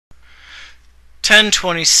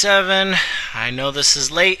10:27. I know this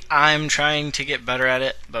is late. I'm trying to get better at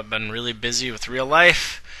it, but been really busy with real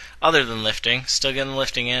life, other than lifting. Still getting the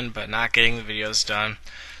lifting in, but not getting the videos done.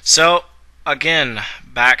 So, again,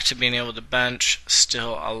 back to being able to bench.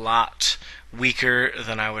 Still a lot weaker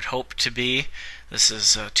than I would hope to be. This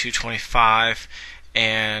is 225,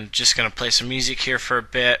 and just going to play some music here for a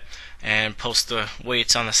bit and post the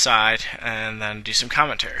weights on the side, and then do some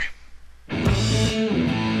commentary.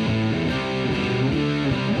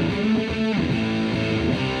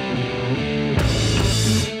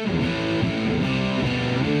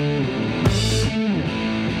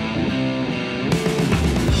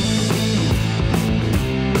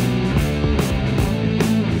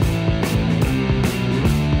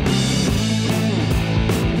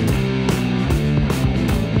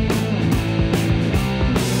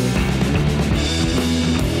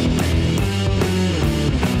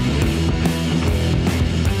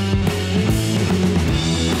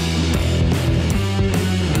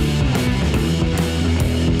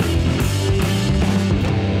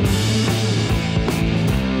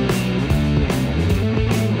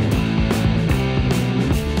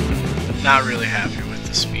 Not really happy with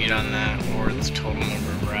the speed on that or the total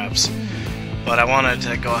number of reps, but I wanted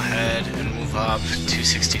to go ahead and move up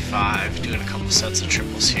 265, doing a couple sets of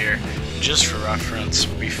triples here just for reference.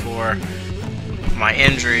 Before my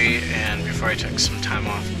injury and before I took some time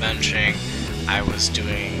off benching, I was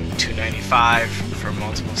doing 295 for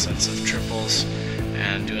multiple sets of triples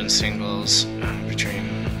and doing singles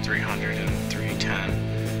between 300 and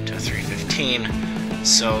 310 to 315.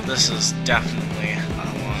 So this is definitely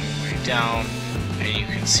down, and you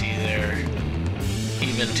can see there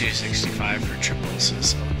even 265 for triples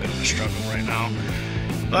is a bit of a struggle right now,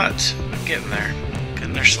 but I'm getting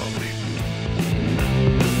there slowly.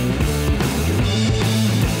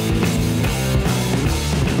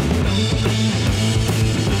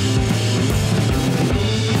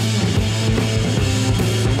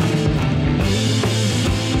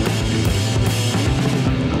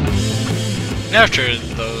 And after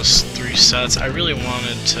those 3 sets, I really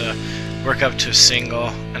wanted to work up to a single,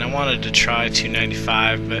 and I wanted to try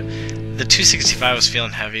 295, but the 265 was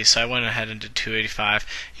feeling heavy, so I went ahead and did 285.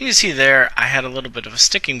 You can see there I had a little bit of a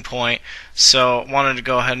sticking point, so I wanted to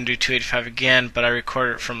go ahead and do 285 again, but I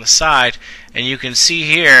recorded it from the side, and you can see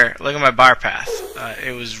here, look at my bar path.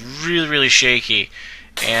 It was really shaky,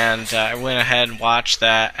 and I went ahead and watched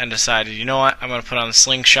that and decided, you know what, I'm going to put on the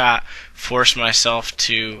slingshot, force myself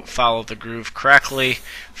to follow the groove correctly.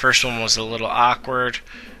 First one was a little awkward,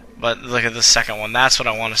 but look at the second one. That's what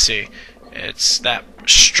I want to see. It's that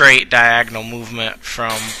straight diagonal movement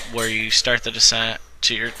from where you start the descent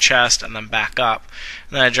to your chest and then back up.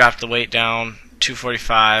 And then I dropped the weight down,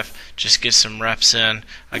 245, just get some reps in.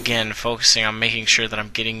 Again, focusing on making sure that I'm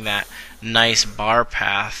getting that nice bar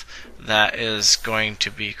path that is going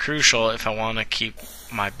to be crucial if I want to keep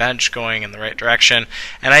my bench going in the right direction.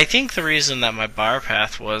 And I think the reason that my bar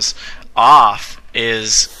path was off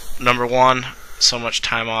is, number one, so much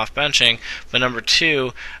time off benching, but number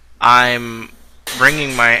two, I'm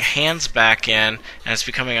bringing my hands back in, and it's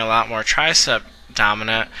becoming a lot more tricep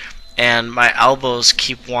dominant, and my elbows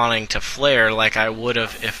keep wanting to flare like I would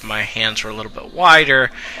have if my hands were a little bit wider,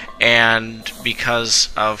 and because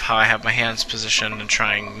of how I have my hands positioned and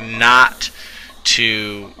trying not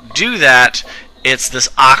to do that, it's this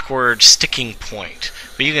awkward sticking point.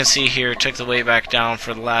 But you can see here, took the weight back down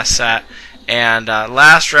for the last set, and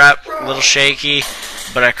last rep, a little shaky,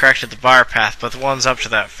 but I corrected the bar path, but the ones up to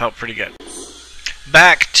that felt pretty good.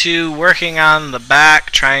 Back to working on the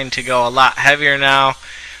back, trying to go a lot heavier now.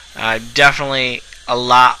 Definitely a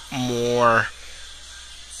lot more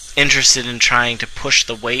interested in trying to push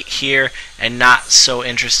the weight here, and not so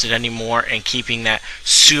interested anymore in keeping that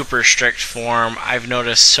super strict form. I've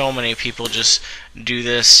noticed so many people just do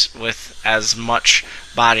this with as much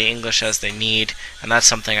body English as they need, and that's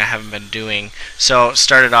something I haven't been doing. So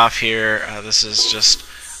started off here, this is just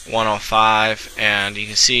 105, and you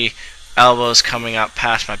can see elbows coming up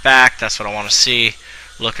past my back. That's what I want to see,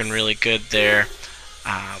 looking really good there.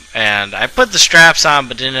 And I put the straps on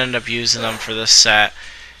but didn't end up using them for this set,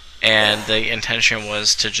 and the intention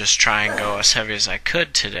was to just try and go as heavy as I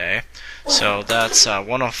could today. So that's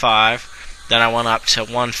 105. Then I went up to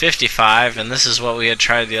 155, and this is what we had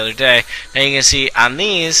tried the other day. Now you can see on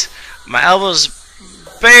these, my elbow's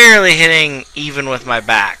barely hitting even with my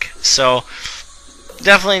back. So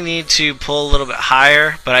definitely need to pull a little bit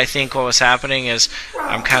higher, but I think what was happening is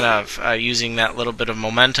I'm kind of using that little bit of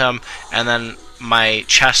momentum, and then my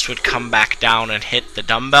chest would come back down and hit the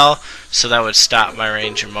dumbbell, so that would stop my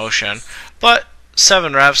range of motion. But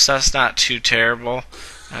 7 reps, that's not too terrible.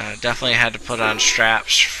 Definitely had to put on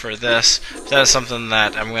straps for this. That is something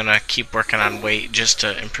that I'm going to keep working on weight just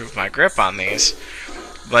to improve my grip on these.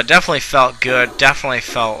 But definitely felt good. Definitely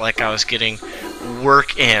felt like I was getting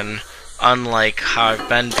work in, unlike how I've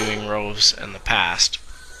been doing rows in the past.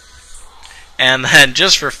 And then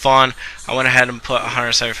just for fun, I went ahead and put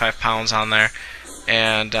 175 pounds on there.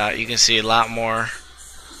 And you can see a lot more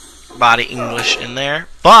body English in there.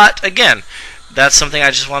 But again, that's something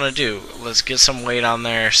I just want to do. Let's get some weight on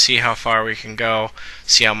there, see how far we can go,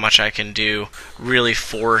 see how much I can do, really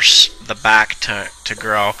force the back to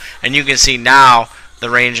grow. And you can see now the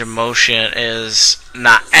range of motion is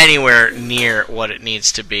not anywhere near what it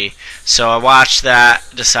needs to be. So I watched that,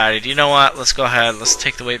 decided, you know what, let's go ahead, let's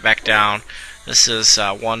take the weight back down. This is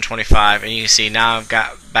 125, and you can see now I've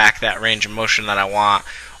got back that range of motion that I want.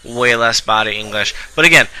 Way less body English, but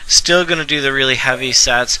again, still gonna do the really heavy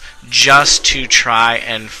sets just to try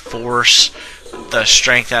and force the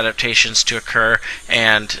strength adaptations to occur.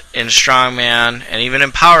 And in strongman and even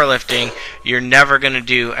in powerlifting, you're never gonna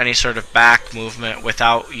do any sort of back movement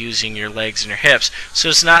without using your legs and your hips, so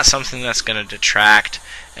it's not something that's gonna detract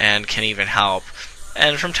and can even help.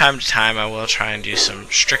 And from time to time I will try and do some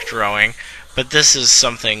strict rowing, but this is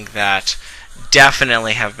something that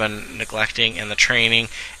definitely have been neglecting in the training,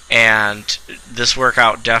 and this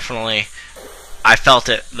workout definitely, I felt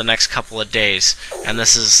it the next couple of days, and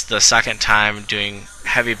this is the second time doing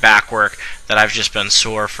heavy back work that I've just been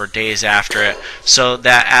sore for days after it. So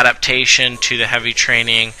that adaptation to the heavy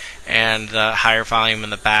training and the higher volume in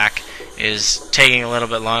the back is taking a little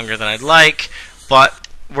bit longer than I'd like, but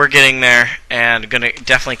we're getting there, and gonna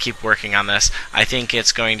definitely keep working on this. I think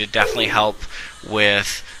it's going to definitely help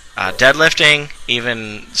with deadlifting,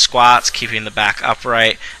 even squats, keeping the back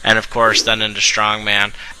upright, and of course then into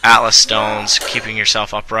strongman, Atlas stones, keeping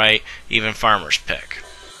yourself upright, even farmer's pick.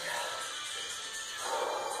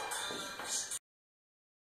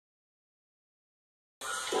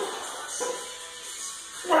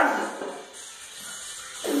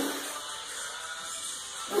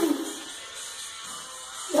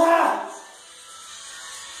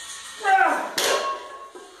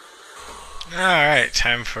 Alright,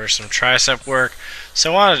 time for some tricep work.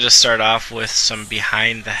 So I wanted to start off with some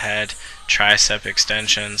behind the head tricep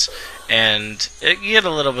extensions, and you get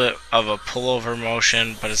a little bit of a pullover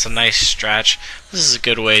motion, but it's a nice stretch. This is a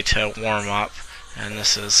good way to warm up, and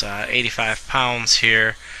this is 85 pounds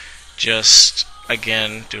here. Just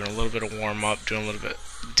again doing a little bit of warm up, doing a little bit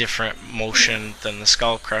different motion than the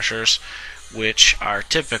skull crushers, which are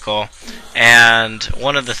typical. And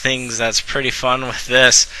one of the things that's pretty fun with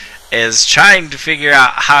this is trying to figure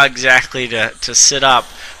out how exactly to sit up.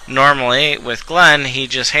 Normally with Glenn, he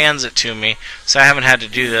just hands it to me, so I haven't had to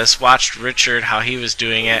do this. Watched Richard how he was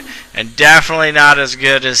doing it, and definitely not as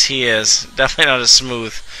good as he is, definitely not as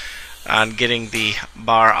smooth on getting the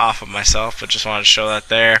bar off of myself, but just wanted to show that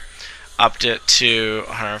there. Upped it to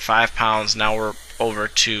 105 pounds. Now we're over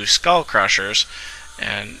to skull crushers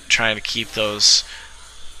and trying to keep those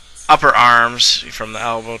upper arms from the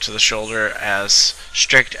elbow to the shoulder as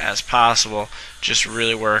strict as possible. Just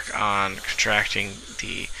really work on contracting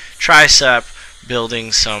the tricep,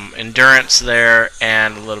 building some endurance there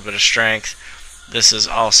and a little bit of strength. This is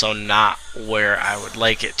also not where I would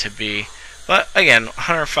like it to be, but again,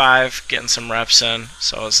 105, getting some reps in,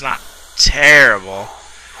 so it's not terrible,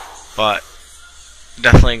 but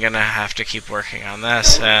definitely gonna have to keep working on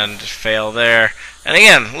this and fail there. And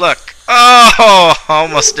again, look, oh,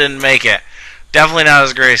 almost didn't make it. Definitely not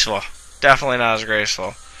as graceful. Definitely not as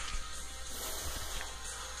graceful.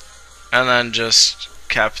 And then just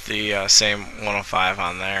kept the same 105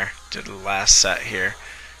 on there. Did the last set here,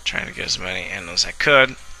 trying to get as many in as I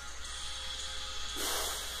could.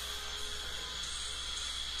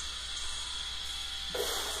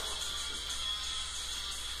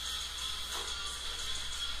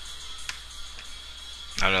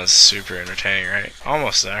 I know it's super entertaining, right?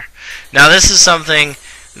 Almost there. Now this is something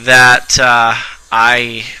that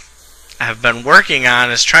I have been working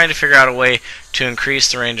on, is trying to figure out a way to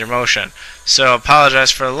increase the range of motion. So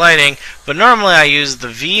apologize for the lighting, but normally I use the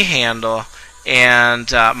V handle,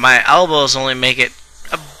 and my elbows only make it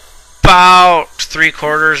about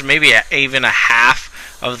 3/4, maybe even a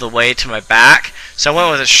half of the way to my back. So I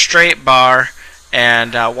went with a straight bar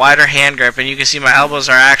and wider hand grip, and you can see my elbows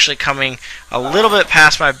are actually coming a little bit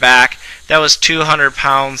past my back. That was 200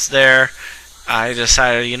 pounds there. I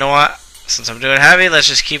decided, you know what, since I'm doing heavy, let's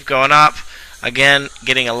just keep going up. Again,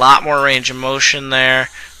 getting a lot more range of motion there.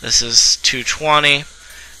 This is 220.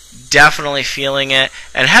 Definitely feeling it,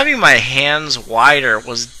 and having my hands wider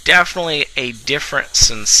was definitely a different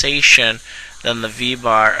sensation than the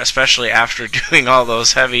V-bar, especially after doing all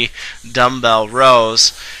those heavy dumbbell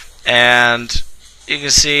rows. And you can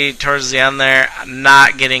see towards the end there, I'm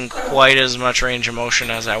not getting quite as much range of motion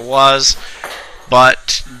as I was,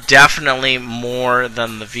 but definitely more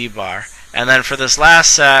than the V-bar. And then for this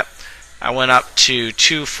last set, I went up to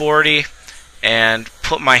 240 and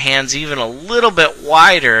put my hands even a little bit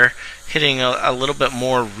wider, hitting a little bit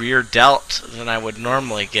more rear delt than I would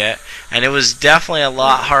normally get. And it was definitely a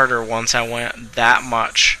lot harder once I went that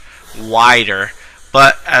much wider.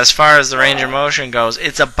 But as far as the range of motion goes,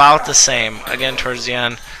 it's about the same. Again, towards the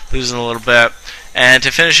end, losing a little bit. And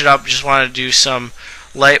to finish it up, just want to do some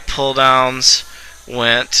light pull downs.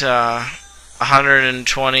 Went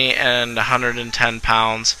 120 and 110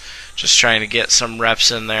 pounds. Just trying to get some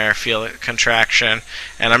reps in there, feel the contraction.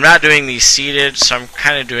 And I'm not doing these seated, so I'm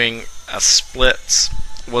kind of doing a splits.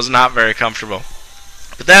 Was not very comfortable.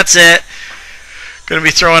 But that's it. Going to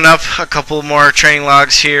be throwing up a couple more training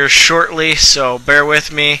logs here shortly, so bear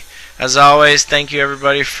with me. As always, thank you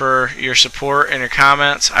everybody for your support and your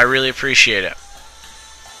comments. I really appreciate it.